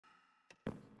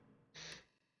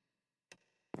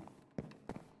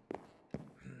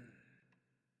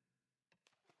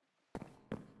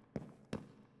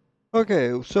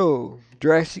Okay, so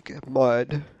Jurassic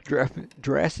mod,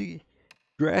 Jurassic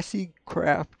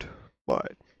craft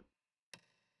mod.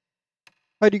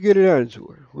 How do you get a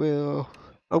dinosaur? Well,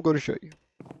 I'm going to show you.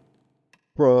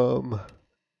 From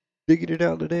digging it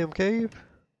out in the damn cave,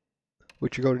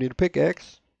 which you're going to need a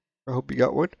pickaxe. I hope you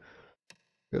got one,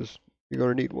 because you're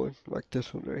going to need one, like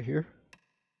this one right here.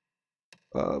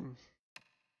 Um,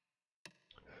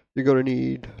 you're going to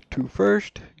need to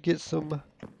first get some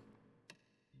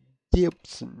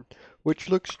gypsum, which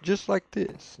looks just like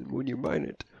this. And when you mine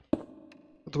it,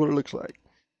 that's what it looks like.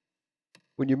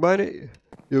 When you mine it,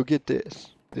 you'll get this.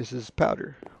 This is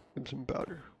powder, gypsum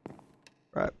powder.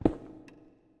 Right.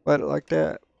 Mine it like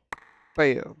that.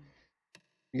 Bam.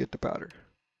 You get the powder.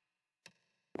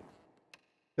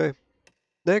 Okay.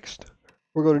 Next,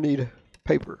 we're going to need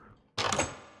paper.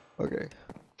 Okay.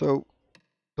 So,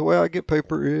 the way I get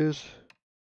paper is,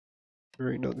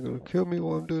 there ain't nothing going to kill me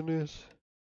while I'm doing this.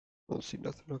 I don't see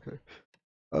nothing. Okay.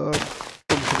 From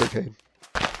sugarcane.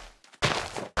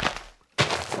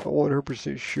 Not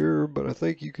 100% sure, but I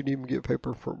think you can even get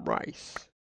paper from rice.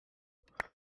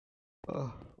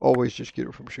 Always just get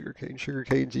it from sugarcane.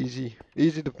 Sugarcane's easy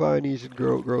to find, easy to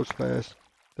grow, it grows fast.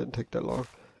 Doesn't take that long.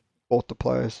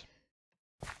 Multiplies.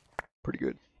 Pretty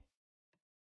good.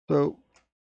 So,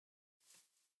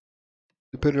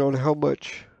 depending on how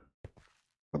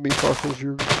many fossils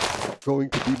you're going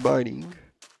to be mining,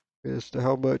 as to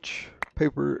how much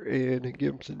paper and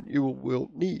gypsum you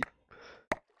will need.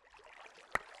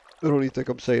 I don't even think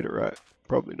I'm saying it right.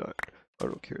 Probably not. I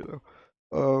don't care though.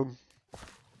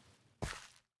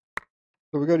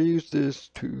 So we're going to use this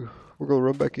to, we're going to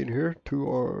run back in here to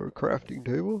our crafting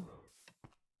table.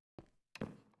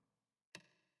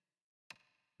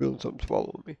 Feeling something's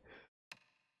following me.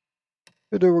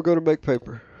 And then we're going to make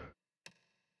paper.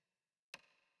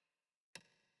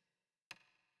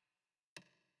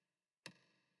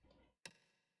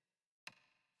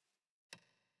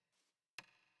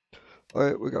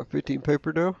 Alright, we got 15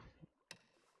 paper now.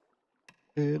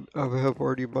 And I have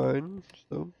already mined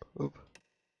some of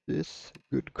this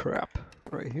good crap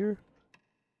right here.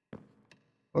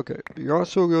 Okay, you're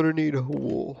also going to need a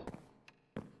wool.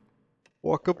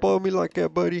 Walk up on me like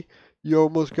that, buddy. You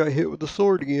almost got hit with the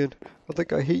sword again. I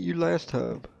think I hit you last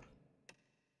time.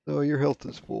 No, your health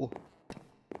is full.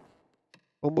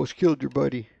 Almost killed your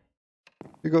buddy.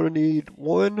 You're going to need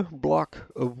 1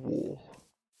 block of wool.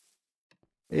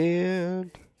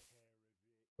 And,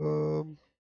 the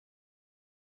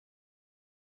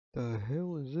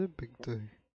hell is that big thing?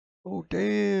 Oh,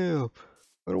 damn.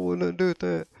 I don't want nothing to do with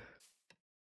that.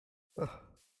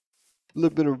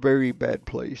 Live in a very bad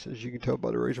place, as you can tell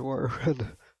by the razor wire around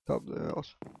the top of the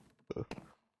house.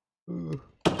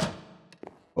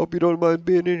 Hope you don't mind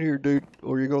being in here, dude,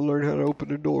 or you're gonna learn how to open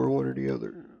the door, one or the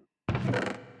other.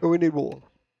 So we need wool.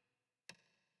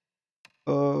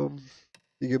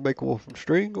 You can make wool from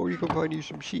string, or you can find you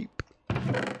some sheep.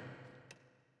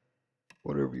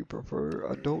 Whatever you prefer.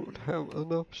 I don't have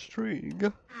enough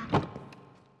string.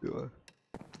 Do I?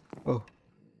 Oh,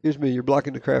 excuse me, you're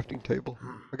blocking the crafting table.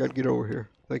 I gotta get over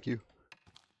here. Thank you.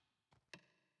 I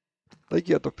think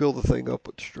you have to fill the thing up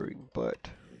with string, but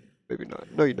maybe not.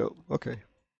 No, you don't. Okay.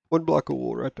 1 block of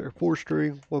wool right there. 4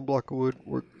 string, 1 block of wood.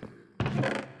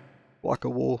 Block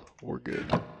of wool. We're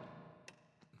good.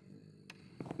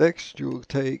 Next, you'll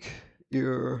take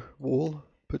your wool,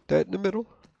 put that in the middle.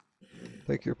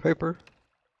 Take your paper,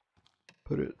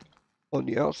 put it on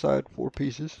the outside, 4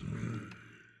 pieces.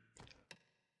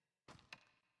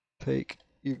 Take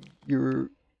your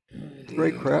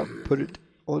gray crap, put it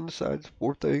on the sides,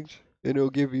 4 things, and it'll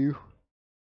give you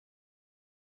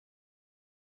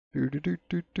 9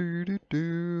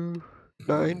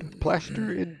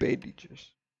 plaster and bandages.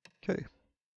 Okay.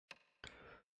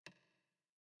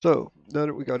 So, now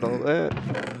that we got all that,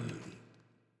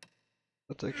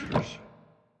 that's extras.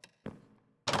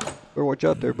 Better watch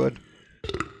out there, bud.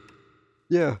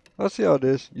 Yeah, I see how it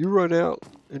is. You run out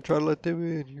and try to let them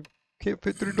in. You can't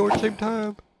fit through the door at the same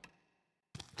time.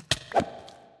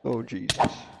 Oh, Jesus.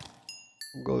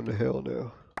 I'm going to hell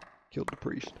now. Killed the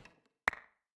priest.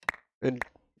 And,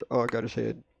 oh, I got his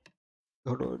head.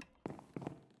 Hold on.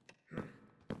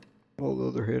 Oh, the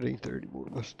other head ain't there anymore.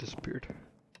 It must have disappeared.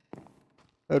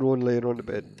 I had one laying on the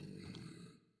bed.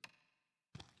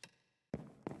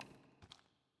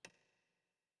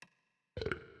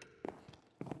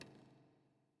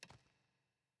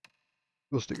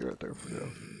 We'll stick it right there for now.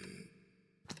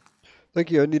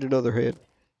 Thank you, I need another head.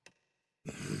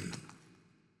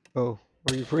 Oh,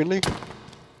 are you friendly?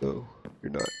 No,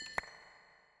 you're not.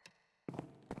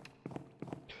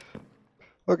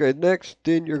 Okay, next,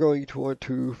 then you're going to want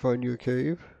to find you a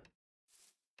cave.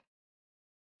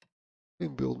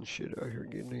 Been building shit out here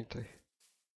again, ain't they?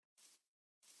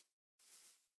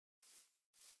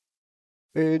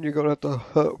 And you're gonna have to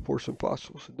hunt for some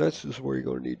fossils. That's just where you're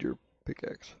gonna need your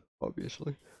pickaxe,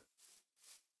 obviously.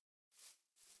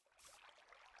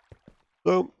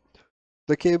 So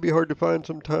they can be hard to find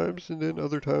sometimes, and then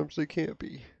other times they can't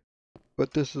be.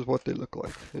 But this is what they look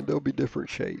like, and they'll be different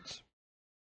shades.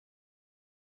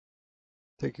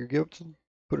 Take your Gibson,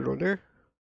 put it on there.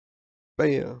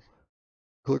 Bam!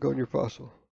 Click on your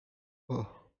fossil. Oh.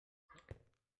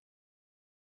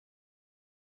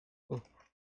 Oh.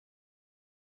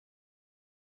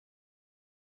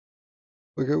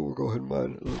 Okay, we'll go ahead and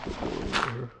mine it a little bit more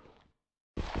over here.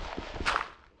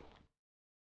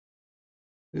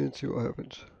 And see what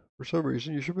happens. For some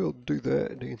reason, you should be able to do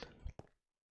that, Dean.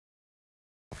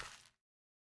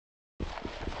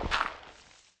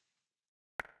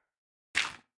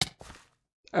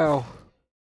 Ow!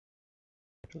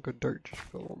 A chunk of dirt just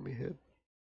fell on my head.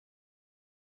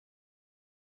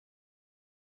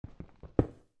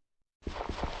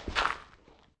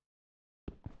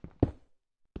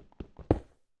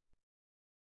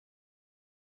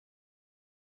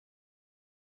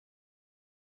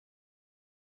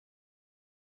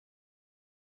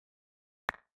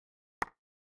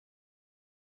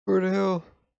 Where the hell?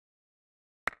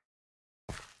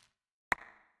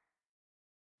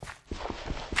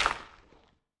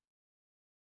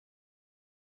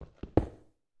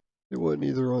 It wasn't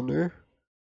either on there.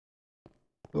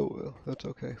 Oh well, that's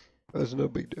okay. That's no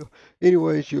big deal.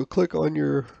 Anyways, you'll click on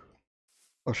your...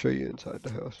 I'll show you inside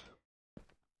the house.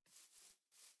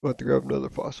 We'll have to grab another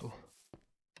fossil.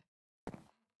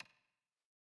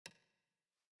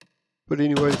 But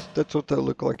anyways, that's what they'll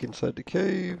look like inside the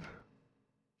cave.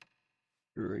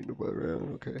 There ain't nobody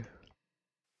around, okay.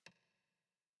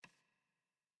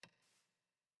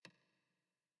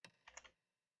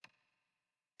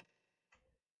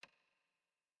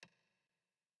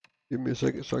 Give me a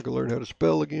second so I can learn how to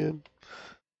spell again.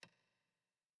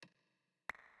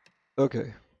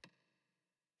 Okay.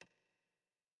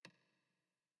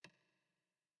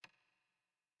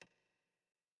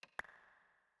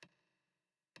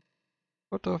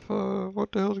 What the fuck?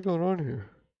 What the hell's going on here?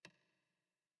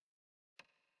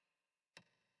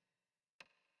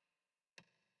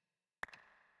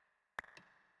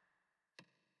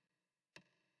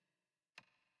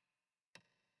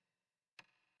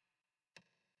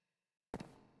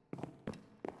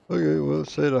 Okay, well it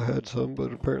said I had some,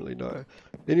 but apparently not.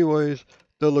 Anyways,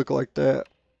 they'll look like that.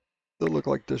 They'll look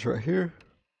like this right here.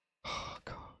 Oh,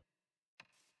 God.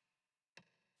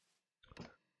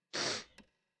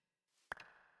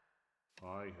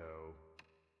 Hi-ho.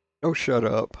 Oh, shut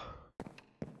up.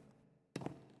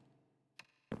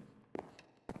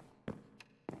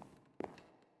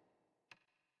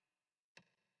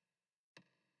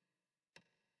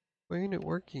 Why ain't it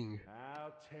working?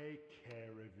 I'll take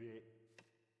care of it.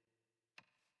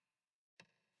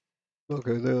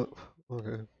 Okay,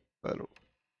 okay. I don't.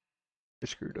 I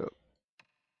screwed up.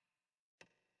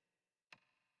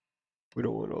 We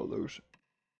don't want all those.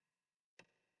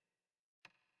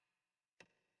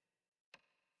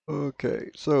 Okay,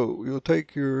 so you'll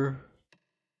take your...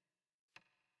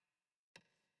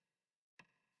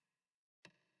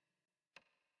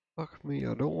 Fuck me,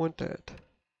 I don't want that.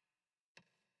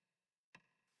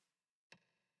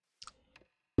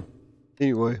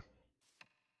 Anyway,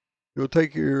 you'll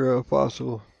take your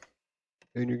fossil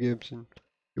and your Gibson.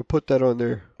 You'll put that on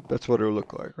there. That's what it'll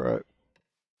look like, right?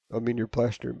 I mean your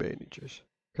plaster and bandages.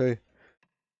 Okay?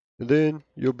 And then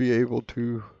you'll be able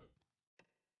to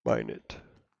mine it.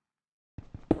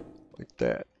 Like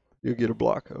that. You'll get a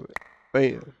block of it.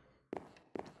 Bam.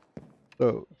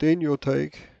 So then you'll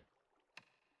take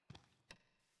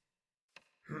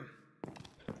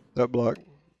that block.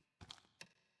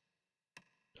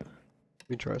 Let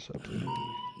me try something.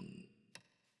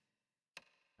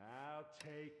 I'll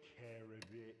take care of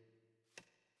it.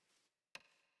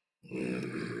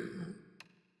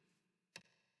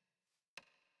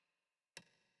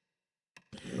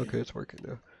 Okay, it's working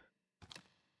now.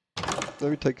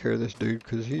 Let me take care of this dude,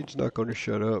 because he's not going to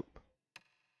shut up.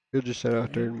 He'll just sit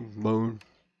out there and moan.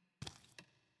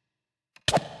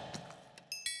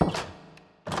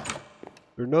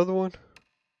 There another one?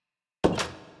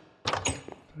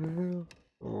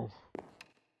 Oh.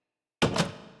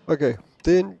 Okay,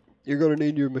 then you're going to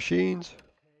need your machines.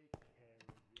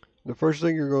 The first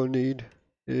thing you're going to need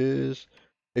is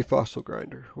a fossil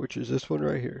grinder, which is this one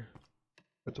right here.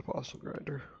 That's a fossil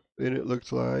grinder. And it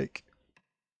looks like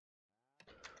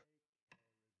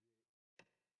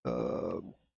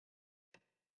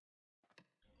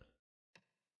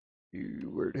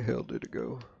where the hell did it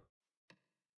go?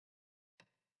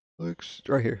 Looks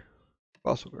right here.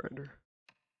 Fossil grinder.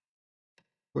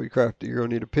 What you craft it? You're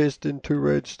gonna need a piston, 2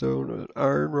 redstone, an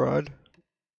iron rod,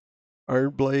 iron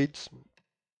blades,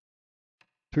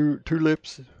 two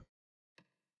lips,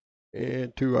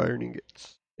 and 2 iron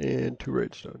ingots, and 2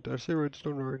 redstone. Did I say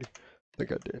redstone already? I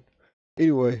think I did.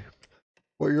 Anyway,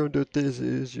 what you're gonna do with this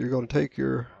is you're gonna take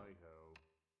your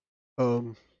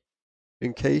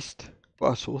encased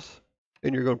fossils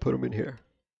and you're gonna put them in here.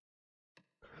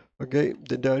 Okay,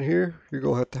 then down here you're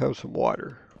gonna have to have some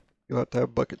water. You'll have to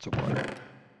have buckets of water.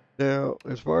 Now,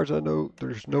 as far as I know,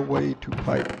 there's no way to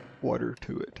pipe water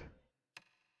to it.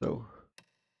 So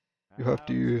you have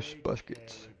to use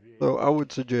buckets. So I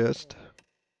would suggest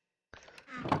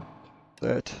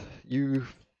that you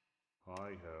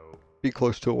be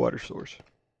close to a water source.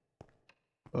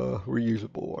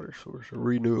 Reusable water source, or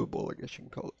renewable, I guess you can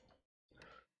call it.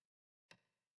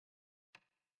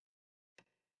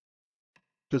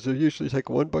 Because they usually take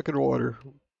 1 bucket of water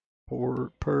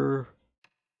per,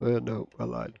 no, I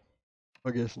lied.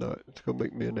 I guess not. It's gonna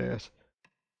make me an ass.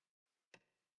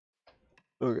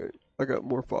 Okay, I got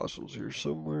more fossils here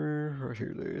somewhere. Right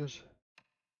here there is.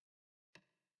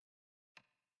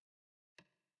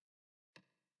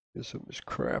 Get some of this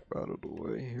crap out of the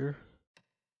way here.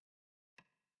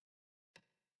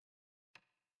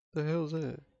 The hell's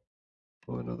that?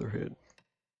 Oh, another head.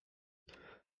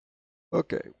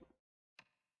 Okay.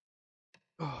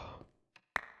 Oh.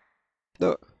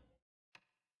 No.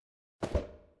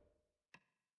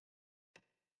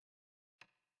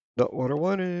 Not what I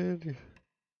wanted.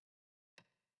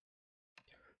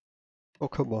 Oh,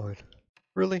 come on.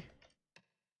 Really?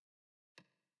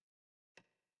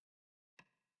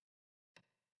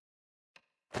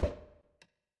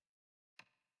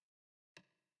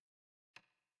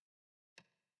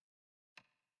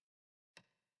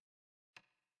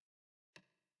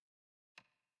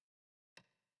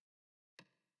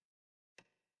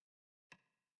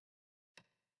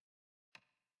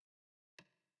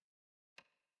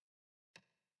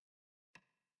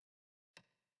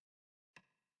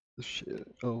 This shit.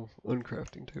 Oh,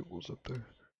 uncrafting tables up there.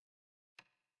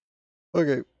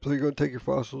 Okay, so you're gonna take your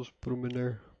fossils, put them in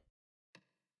there.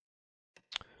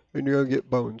 And you're gonna get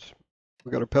bones.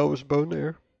 We got a pelvis bone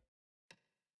there.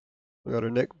 We got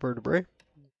a neck vertebrae.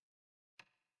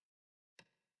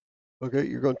 Okay,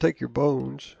 you're gonna take your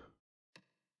bones.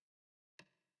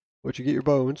 Once you get your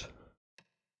bones,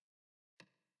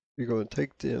 you're gonna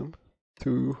take them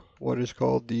to what is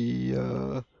called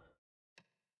the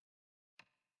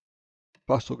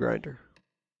fossil grinder,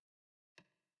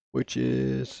 which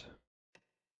is,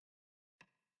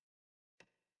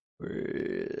 where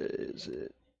is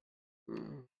it?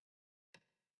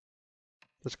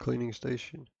 That's cleaning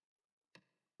station.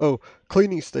 Oh,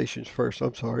 cleaning stations first,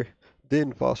 I'm sorry.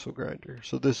 Then fossil grinder.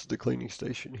 So this is the cleaning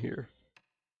station here.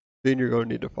 Then you're going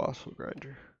to need a fossil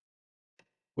grinder,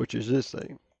 which is this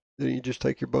thing. Then you just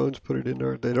take your bones, put it in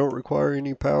there. They don't require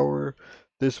any power.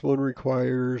 This one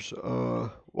requires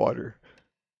water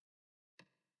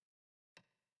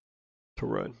to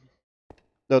run.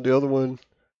 Now the other one,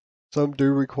 some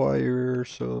do require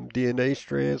some DNA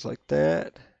strands like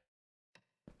that.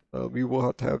 You will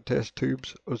have to have test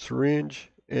tubes, a syringe,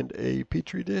 and a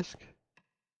petri dish.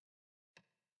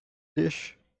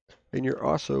 And you're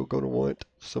also going to want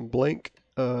some blank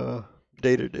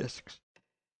data disks.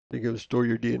 You can store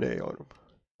your DNA on them.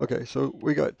 Okay, so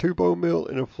we got 2 bone meal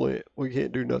and a flint. We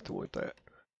can't do nothing with that.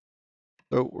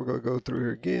 So we're going to go through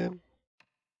here again.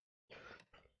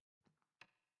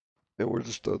 And we'll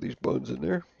just throw these bones in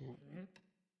there.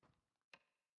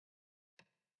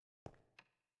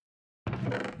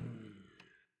 Let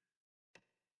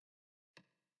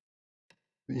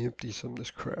me empty some of this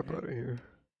crap out of here.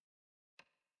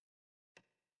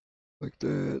 Like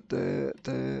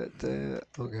that.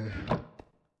 Okay.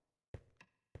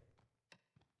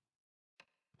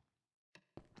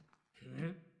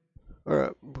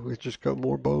 Alright, we just got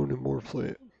more bone and more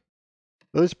flint.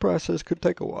 Now, this process could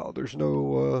take a while. There's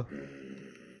no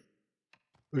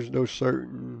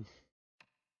certain,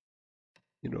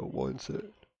 ones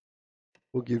that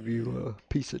will give you a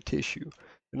piece of tissue.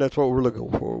 And that's what we're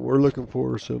looking for. We're looking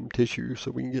for some tissue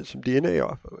so we can get some DNA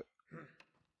off of it.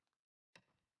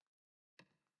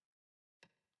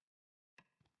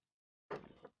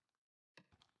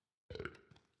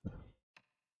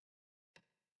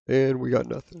 And we got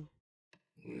nothing.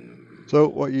 So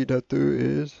what you'd have to do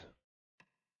is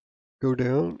go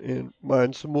down and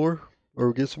mine some more,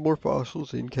 or get some more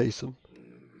fossils, encase them,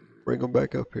 bring them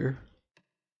back up here.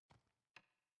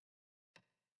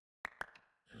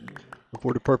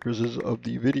 For the purposes of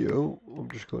the video,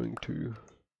 I'm just going to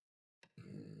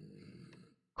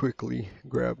quickly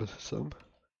grab some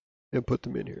and put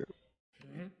them in here.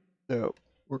 Now,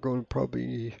 we're going to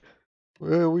probably,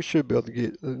 well, we should be able to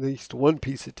get at least one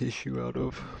piece of tissue out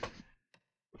of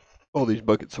all these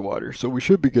buckets of water. So we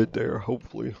should be good there,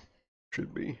 hopefully.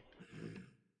 Should be.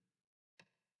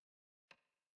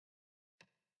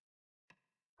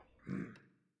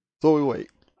 So we wait.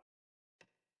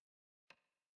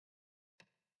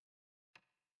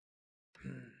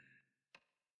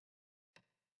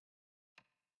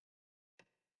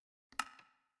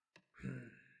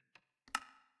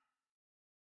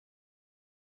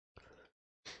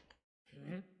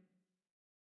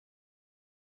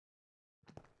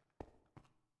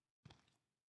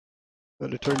 Got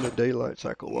to turn the daylight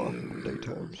cycle off in the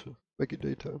daytime, so make it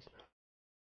daytime.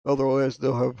 Otherwise,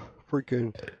 they'll have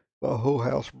freaking my whole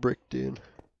house bricked in.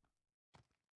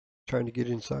 Trying to get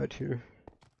inside here.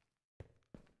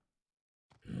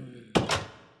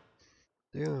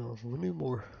 Yeah, we need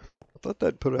more. I thought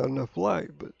that'd put out enough light,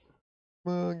 but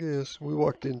well, I guess we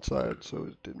walked inside, so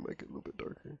it did make it a little bit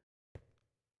darker.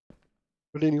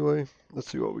 But anyway,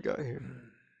 let's see what we got here.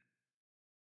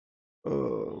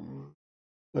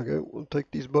 Okay, we'll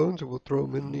take these bones and we'll throw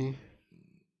them in the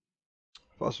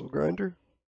fossil grinder.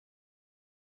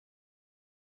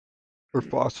 Or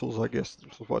fossils, I guess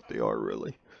is what they are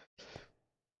really.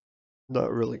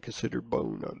 Not really considered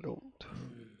bone,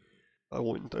 I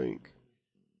wouldn't think.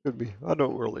 Could be, I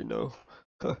don't really know.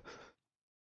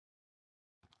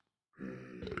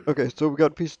 Okay, so we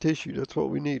got a piece of tissue, that's what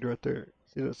we need right there.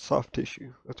 See, that's soft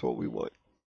tissue, that's what we want.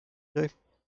 Okay.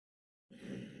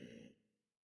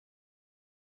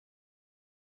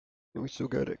 And we still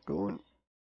got it going.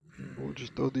 We'll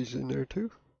just throw these in there too.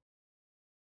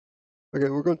 Okay,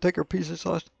 we're going to take our piece of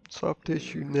soft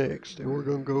tissue next, and we're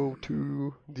going to go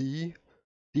to the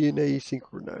DNA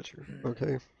synchronizer.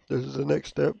 Okay, this is the next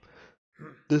step.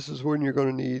 This is when you're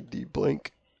going to need the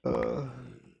blank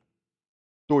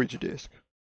storage disk.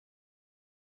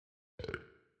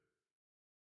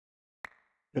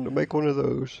 And to make one of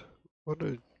those,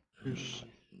 to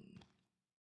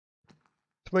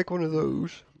make one of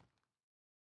those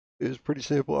is pretty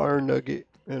simple: iron nugget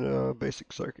and a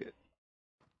basic circuit.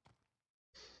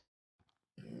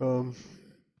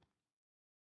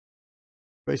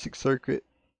 Basic circuit,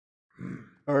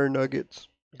 iron nuggets,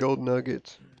 gold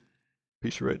nuggets,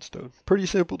 piece of redstone. Pretty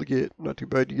simple to get, not too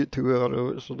bad to get two out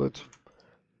of it, so that's,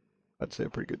 I'd say, a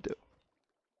pretty good deal.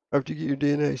 After you get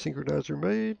your DNA synchronizer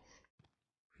made,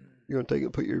 you're going to take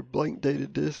and put your blank data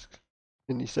disk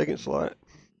in the second slot.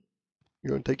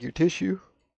 You're going to take your tissue,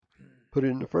 put it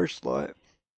in the first slot.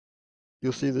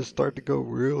 You'll see this start to go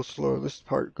real slow. This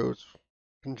part goes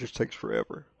and just takes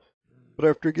forever. But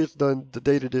after it gets done, the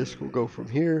data disk will go from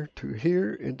here to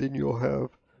here, and then you'll have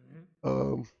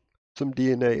some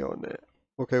DNA on that.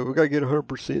 Okay, we got to get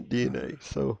 100% DNA.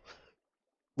 So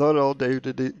not all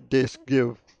data disks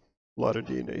give a lot of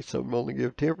DNA. Some only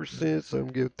give 10%, some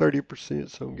give 30%,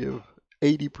 some give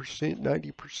 80%,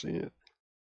 90%.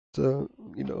 So,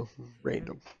 you know,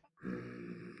 random.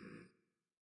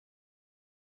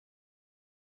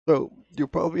 So you'll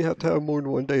probably have to have more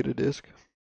than one data disk.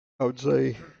 I would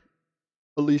say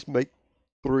at least make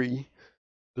 3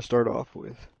 to start off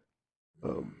with.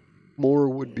 More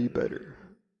would be better.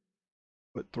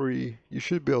 But 3, you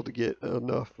should be able to get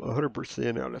enough,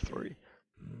 100% out of 3.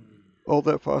 All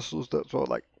that fossils, that's what,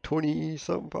 like 20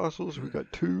 something fossils. We got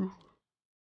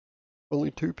only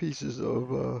 2 pieces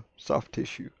of soft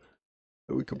tissue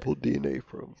that we can pull DNA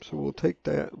from. So we'll take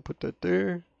that and put that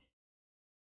there.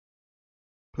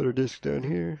 Put our disk down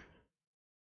here.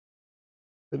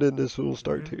 And then this one will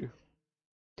start too.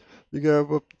 You can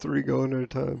have up to 3 going at a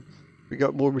time. If you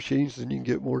got more machines, then you can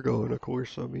get more going, of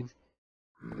course. I mean,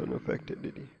 doesn't affect it,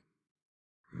 did he?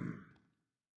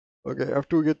 Okay,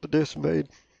 after we get the disk made,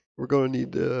 we're going to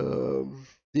need the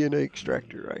DNA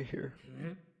extractor right here.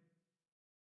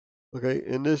 Okay,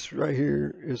 and this right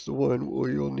here is the one where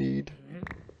you'll need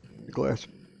the glass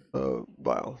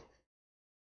vial.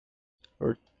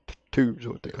 Or tubes,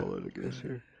 what they call it, I guess,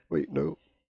 here. Wait, no.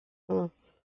 Huh?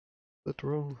 That's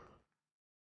wrong.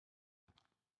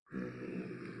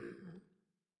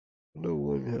 No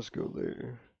one has to go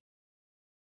there.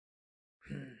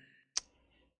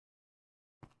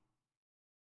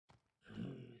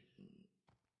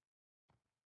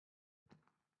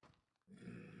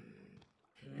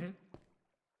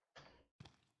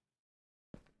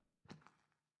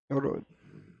 Hold on.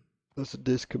 That's a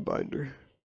disc combiner.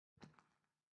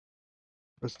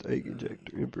 That's the egg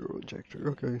injector, embryo injector.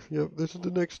 Okay, yep, this is the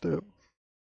next step.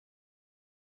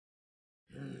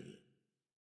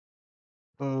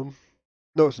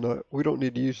 No, it's not. We don't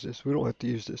need to use this. We don't have to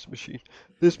use this machine.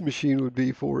 This machine would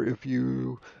be for if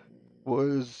you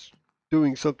was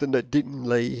doing something that didn't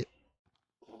lay,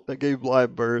 that gave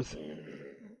live birth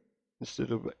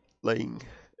instead of laying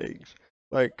eggs,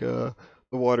 like the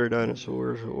water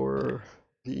dinosaurs or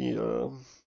the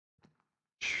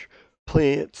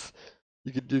plants.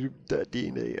 You could do that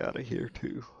DNA out of here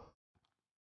too.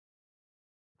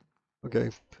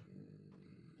 Okay,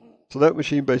 so that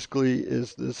machine basically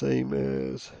is the same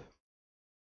as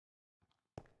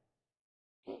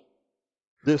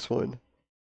this one,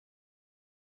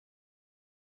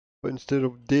 but instead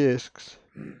of discs,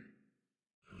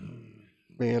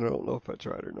 man, I don't know if that's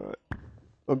right or not.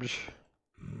 I'm just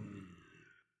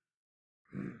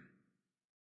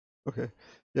okay.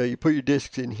 Yeah, you put your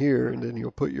discs in here, and then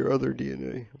you'll put your other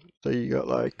DNA. Say you got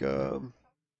like um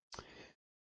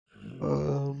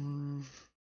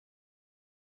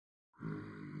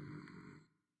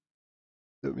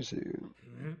let me see.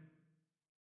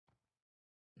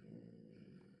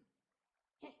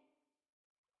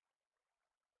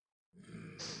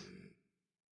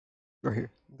 Right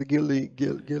here. The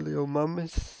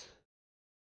Giliomamus.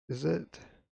 Is that?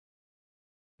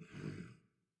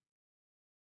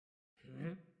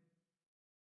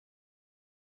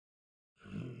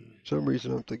 For some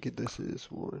reason I'm thinking this is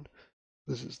one.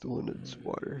 This is the one that's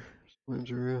water.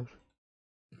 Swims around.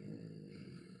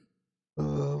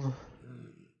 Um,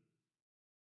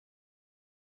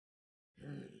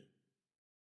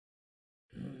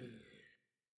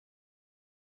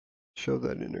 show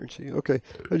that in there and see. Okay,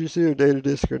 as you see, our data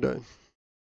discs are done.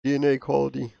 DNA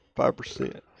quality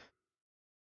 5%.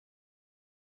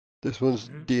 This one's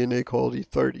DNA quality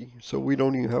 30. So we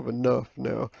don't even have enough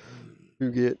now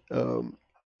to get to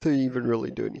even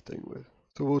really do anything with.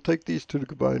 So we'll take these to the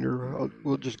combiner.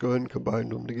 We'll just go ahead and combine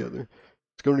them together.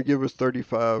 It's going to give us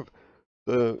 35.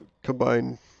 The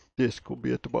combined disc will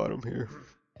be at the bottom here.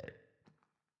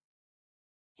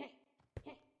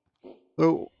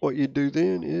 So what you do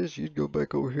then is you'd go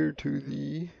back over here to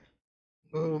the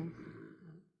um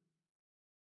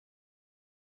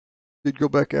you'd go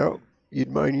back out,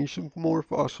 you'd mine you some more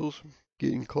fossils,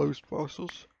 get enclosed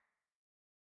fossils.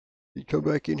 You'd come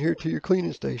back in here to your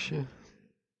cleaning station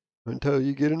until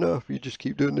you get enough. You just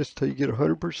keep doing this until you get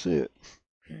 100%.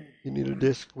 You need a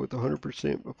disc with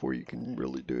 100% before you can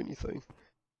really do anything.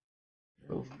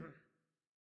 So,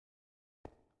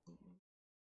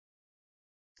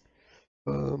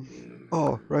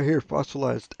 oh, right here,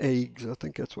 fossilized eggs. I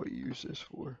think that's what you use this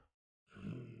for.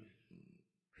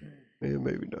 Yeah,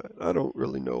 maybe not. I don't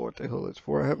really know what the hell it's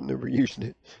for. I haven't never used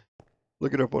it.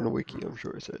 Look it up on the wiki, I'm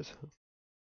sure it says.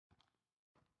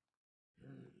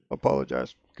 I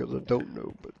apologize because I don't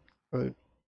know, but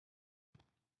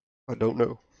I don't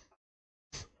know.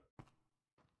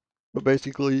 But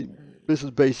basically, this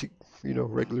is basic,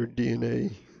 regular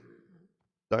DNA,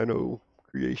 dino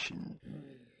creation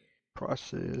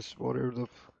process, whatever the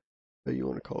hell you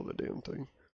want to call the damn thing.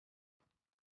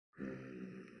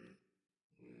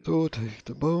 So we'll take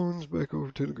the bones back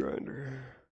over to the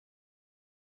grinder.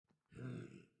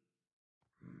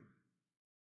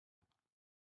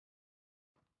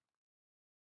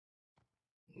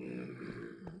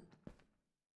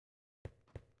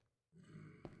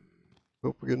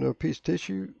 Hope we get another piece of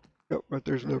tissue. Yep, right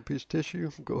there's another piece of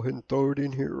tissue. Go ahead and throw it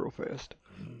in here real fast.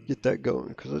 Get that going,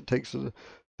 because it takes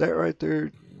that right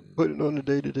there, put it on the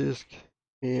data disk,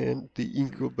 and the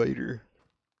incubator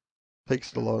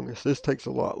takes the longest. This takes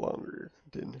a lot longer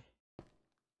than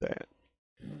that.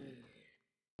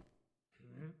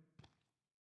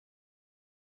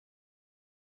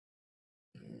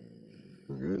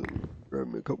 Okay, grab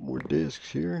me a couple more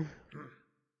discs here.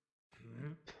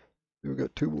 We've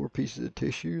got 2 more pieces of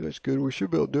tissue. That's good. We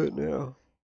should be able to do it now.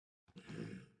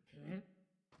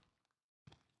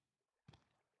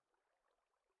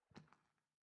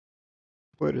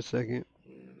 Wait a second.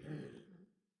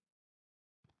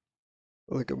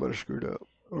 I think I might have screwed up.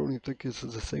 I don't even think this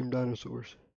is the same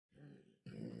dinosaurs.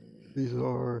 These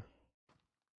are...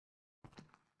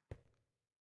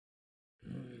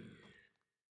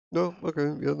 No,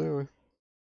 okay, yeah, they are.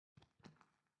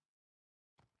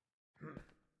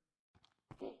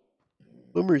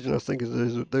 Some reason I think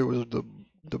is there was the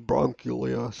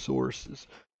bronchiosaurus.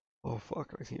 Oh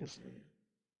fuck, I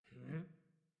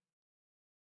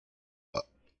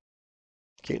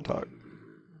can't talk.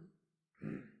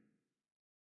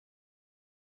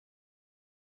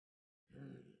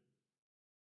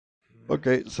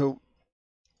 Okay, so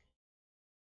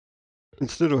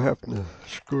instead of having to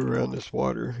screw around this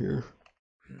water here,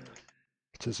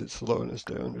 since it's slowing us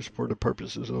down, just for the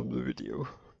purposes of the video,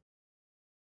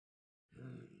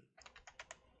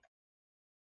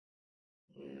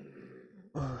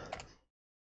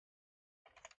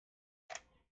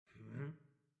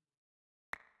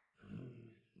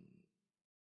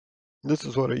 This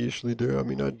is what I usually do. I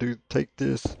mean, I do take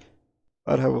this.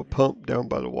 I'd have a pump down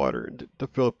by the water to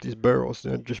fill up these barrels,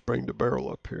 and I'd just bring the barrel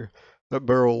up here. That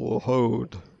barrel will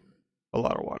hold a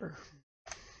lot of water.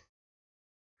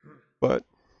 But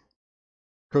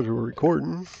because we're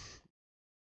recording,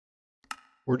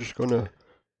 we're just gonna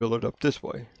fill it up this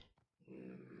way.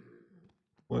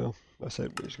 Well, I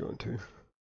said we was going to.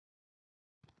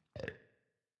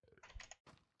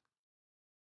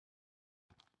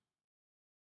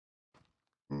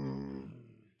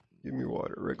 Give me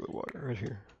water, regular water, right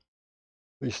here.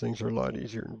 These things are a lot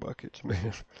easier than buckets,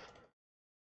 man.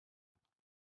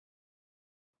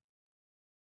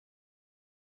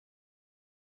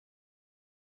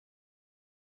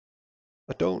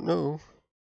 I don't know.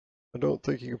 I don't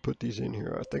think you can put these in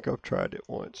here. I think I've tried it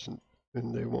once,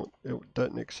 and they won't. It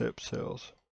doesn't accept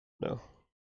cells. No.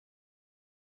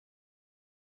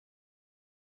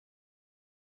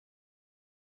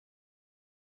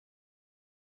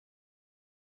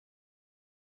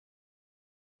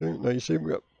 Now you see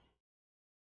we got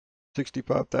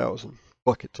 65,000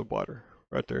 buckets of water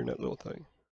right there in that little thing.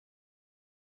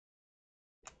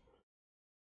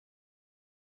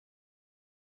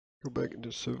 Go back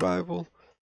into survival.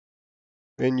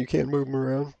 And you can move them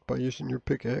around by using your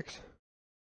pickaxe.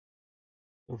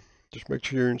 So just make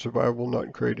sure you're in survival, not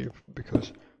in creative,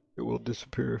 because it will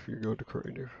disappear if you go to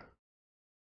creative.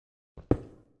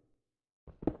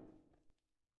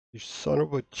 You son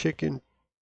of a chicken.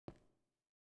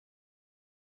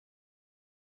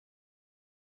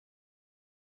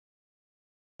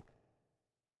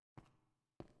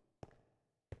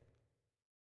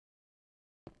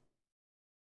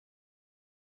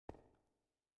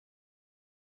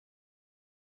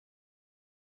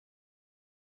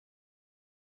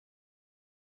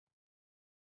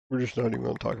 We're just not even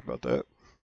going to talk about that.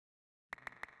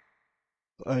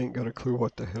 I ain't got a clue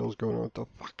what the hell's going on with the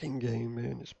fucking game,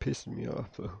 man. It's pissing me off,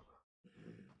 though.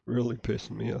 Really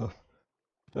pissing me off.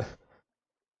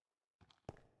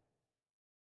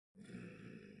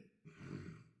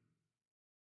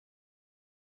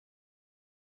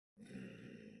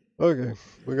 Okay,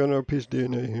 we got another piece of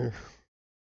DNA here.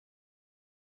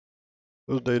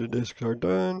 Those data disks are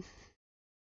done.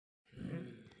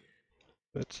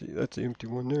 Let's see, that's the empty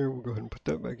one there. We'll go ahead and put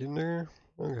that back in there.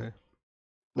 Okay.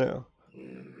 Now.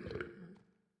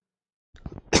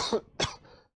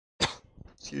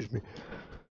 Excuse me.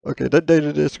 Okay, that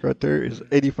data disk right there is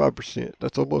 85%.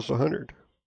 That's almost 100.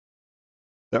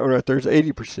 That one right there is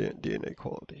 80% DNA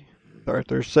quality. That right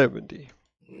there is 70.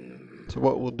 So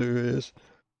what we'll do is,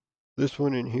 this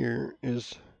one in here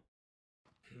is,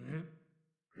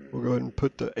 we'll go ahead and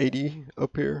put the 80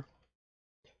 up here.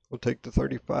 We'll take the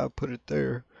 35, put it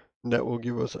there, and that will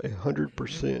give us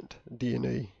 100%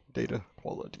 DNA data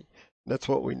quality. That's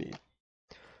what we need.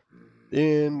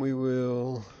 Then we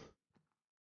will,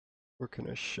 where can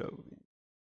I show these?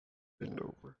 Bend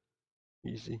over.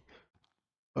 Easy.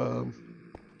 I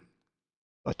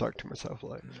talk to myself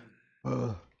like,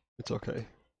 it's okay.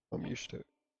 I'm used to it.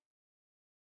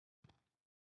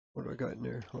 What do I got in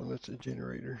there? Oh, that's a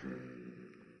generator.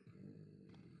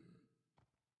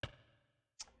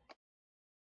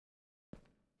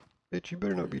 Bitch, you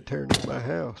better not be tearing up my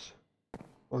house.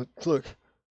 Oh, look.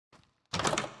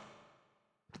 I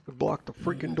blocked the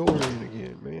freaking door in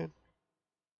again, man.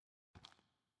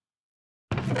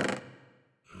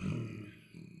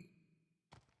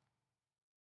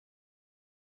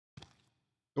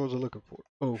 What was I looking for?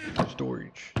 Oh,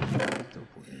 storage. Looking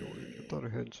for storage. I thought I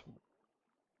had some.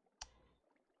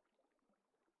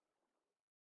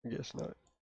 I guess not.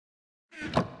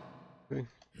 Okay.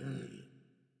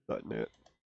 Not net.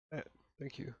 That.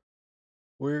 Thank you.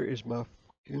 Where is my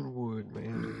fucking wood,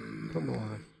 man? Come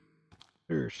on.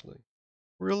 Seriously.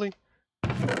 Really?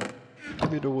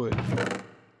 Give me the wood.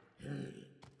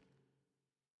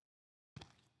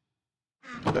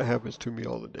 That happens to me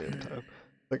all the damn time.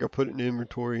 Like I put it in the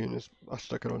inventory and I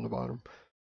stuck it on the bottom.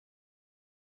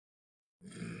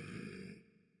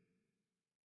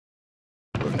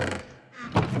 Okay.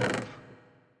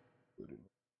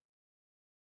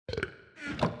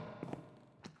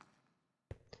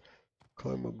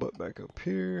 Climb my butt back up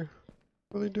here.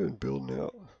 What are they doing building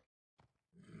out?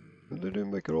 They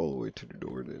didn't make it all the way to the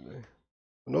door, did they?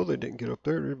 I know they didn't get up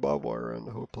there. There's barbed wire around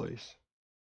the whole place.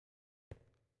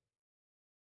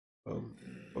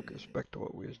 Focus back to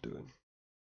what we was doing.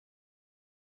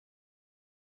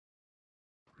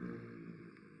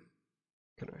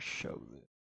 Can I show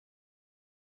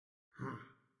this?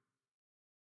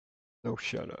 No,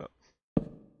 shut up.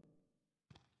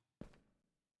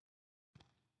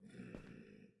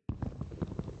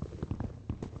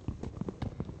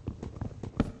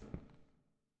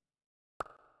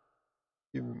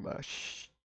 Give me my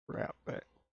scrap back.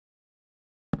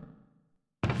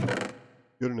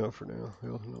 Good enough for now.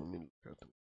 Hell, I don't need to look at them.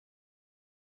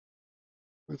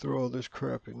 We throw all this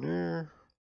crap in there.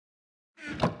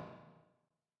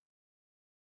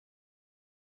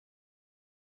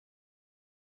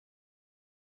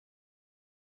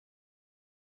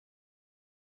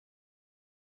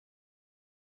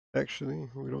 Actually,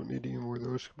 we don't need any more of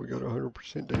those. We got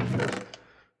 100% dangerous.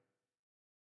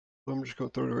 So I'm just going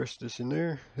to throw the rest of this in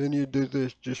there. Then you do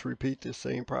this, just repeat the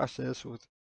same process with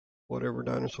whatever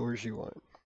dinosaurs you want.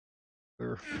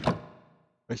 They're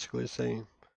basically the same,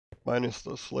 minus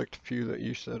the select few that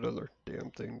use that other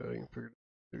damn thing that I ain't figured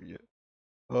out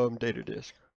yet. Data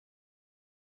disk.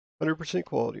 100%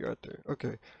 quality right there.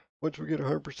 Okay, once we get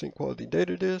 100% quality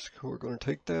data disk, we're going to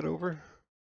take that over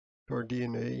to our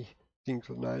DNA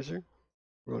synchronizer.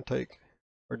 We're going to take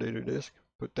our data disk,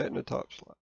 put that in the top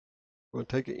slot. We're going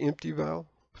to take an empty valve,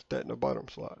 put that in the bottom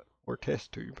slot, or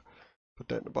test tube, put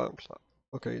that in the bottom slot.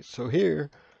 Okay, so here,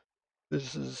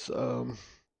 this is, what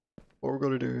we're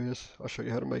going to do is, I'll show you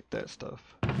how to make that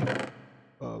stuff.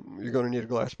 You're going to need a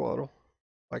glass bottle,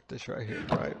 like this right here,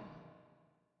 right?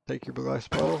 Take your glass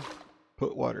bottle,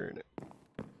 put water in it.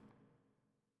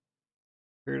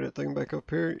 Carry that thing back up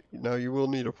here. Now you will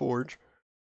need a forge.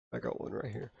 I got one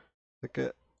right here. Take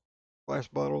that glass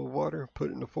bottle of water, put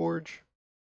it in the forge,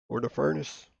 or the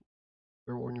furnace,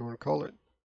 whichever one you want to call it,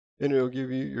 and it'll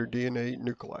give you your DNA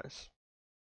nucleus.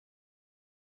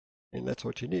 And that's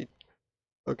what you need.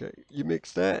 Okay, you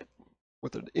mix that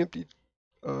with an empty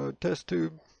test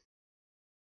tube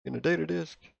in a data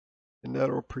disk, and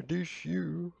that'll produce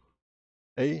you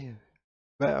a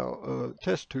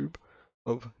test tube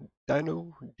of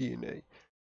Dino DNA.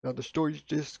 Now the storage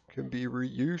disk can be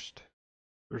reused.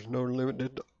 There's no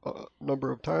limited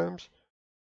number of times,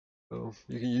 so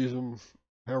you can use them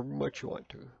however much you want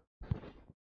to.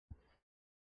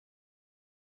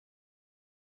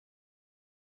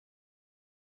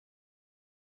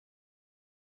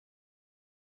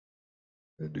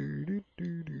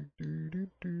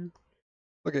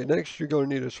 Okay, next you're going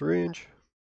to need a syringe.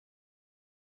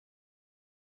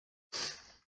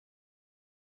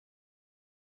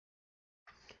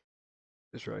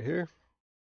 This right here.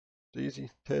 It's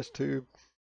easy. Test tube.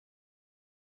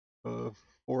 4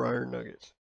 iron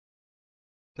nuggets.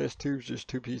 Test tube's just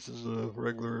 2 pieces of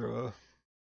regular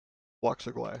blocks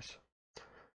of glass.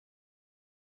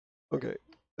 Okay,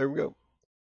 there we go.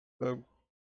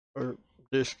 Our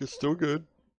disc is still good.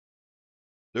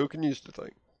 Still can use the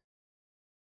thing.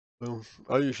 So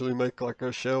I usually make like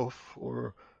a shelf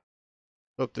or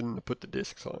something to put the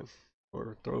discs on,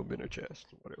 or throw them in a chest,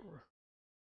 whatever.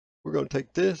 We're going to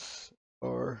take this,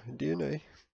 our DNA,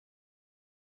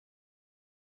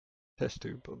 test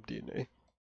tube of DNA.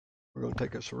 We're going to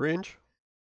take a syringe,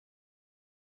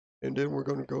 and then we're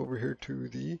going to go over here to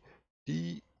the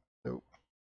nope.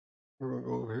 We're going to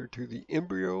go over here to the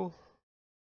embryo.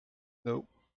 Nope.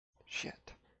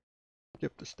 Shit.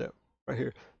 Skip the step. Right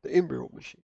here. The embryo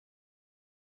machine.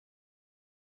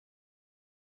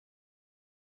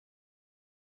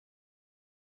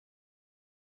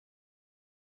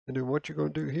 And then what you're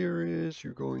going to do here is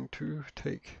you're going to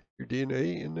take your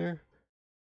DNA in there,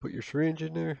 put your syringe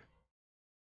in there,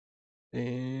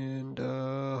 and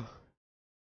oh,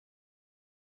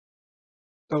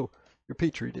 your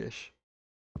petri dish.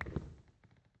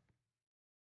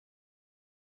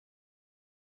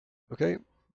 Okay,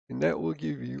 and that will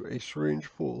give you a syringe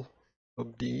full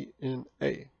of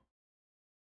DNA.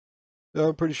 Now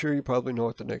I'm pretty sure you probably know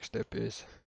what the next step is.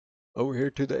 Over here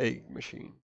to the egg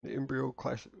machine, the embryo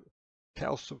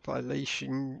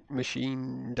calcification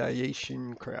machine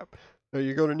diation crap. Now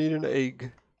you're going to need an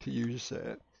egg to use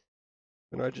that,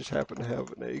 and I just happen to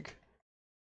have an egg.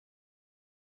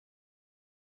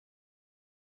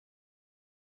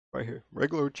 Right here,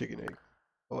 regular chicken egg,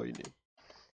 all you need.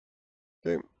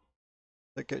 Okay,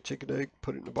 take that chicken egg,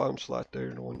 put it in the bottom slot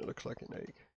there, the one that looks like an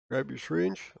egg. Grab your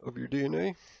syringe of your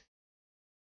DNA,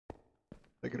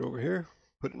 take it over here,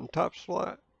 put it in the top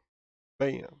slot,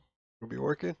 bam, it'll be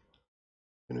working,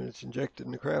 and then it's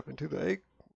injecting the crap into the egg.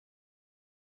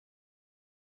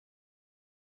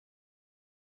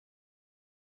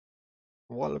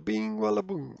 Walla bing, walla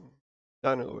boom,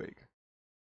 dino egg.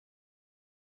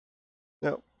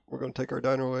 Now, we're going to take our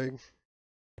dino egg,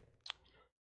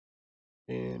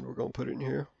 and we're going to put it in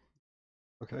here,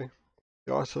 okay?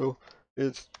 Also,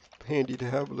 it's handy to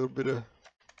have a little bit of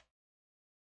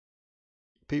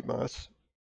peat moss.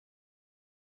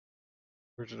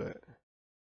 Where's it at?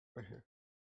 Right here.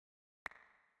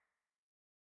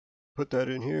 Put that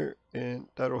in here, and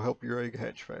that'll help your egg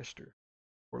hatch faster,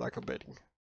 or like a bedding.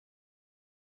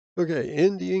 Okay,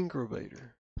 in the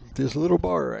incubator, this little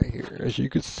bar right here, as you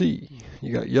can see,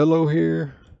 you got yellow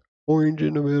here, orange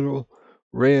in the middle,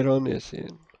 red on this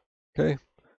end. Okay,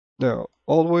 now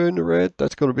all the way in the red,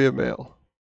 that's going to be a male.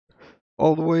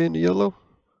 All the way in the yellow,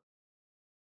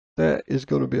 that is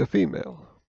going to be a female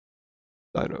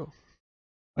dino.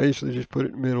 I usually just put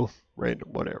it in the middle, random,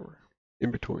 whatever,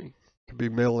 in between. Could be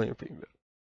male and female.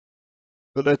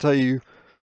 But that's how you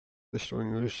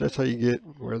distinguish. That's how you get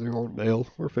whether you want male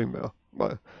or female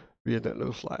by via that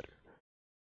little slider.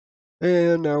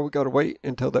 And now we gotta wait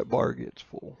until that bar gets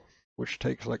full, which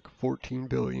takes like 14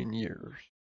 billion years.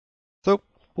 So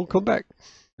we'll come back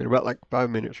in about like 5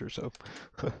 minutes or so.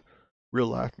 Real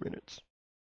life minutes.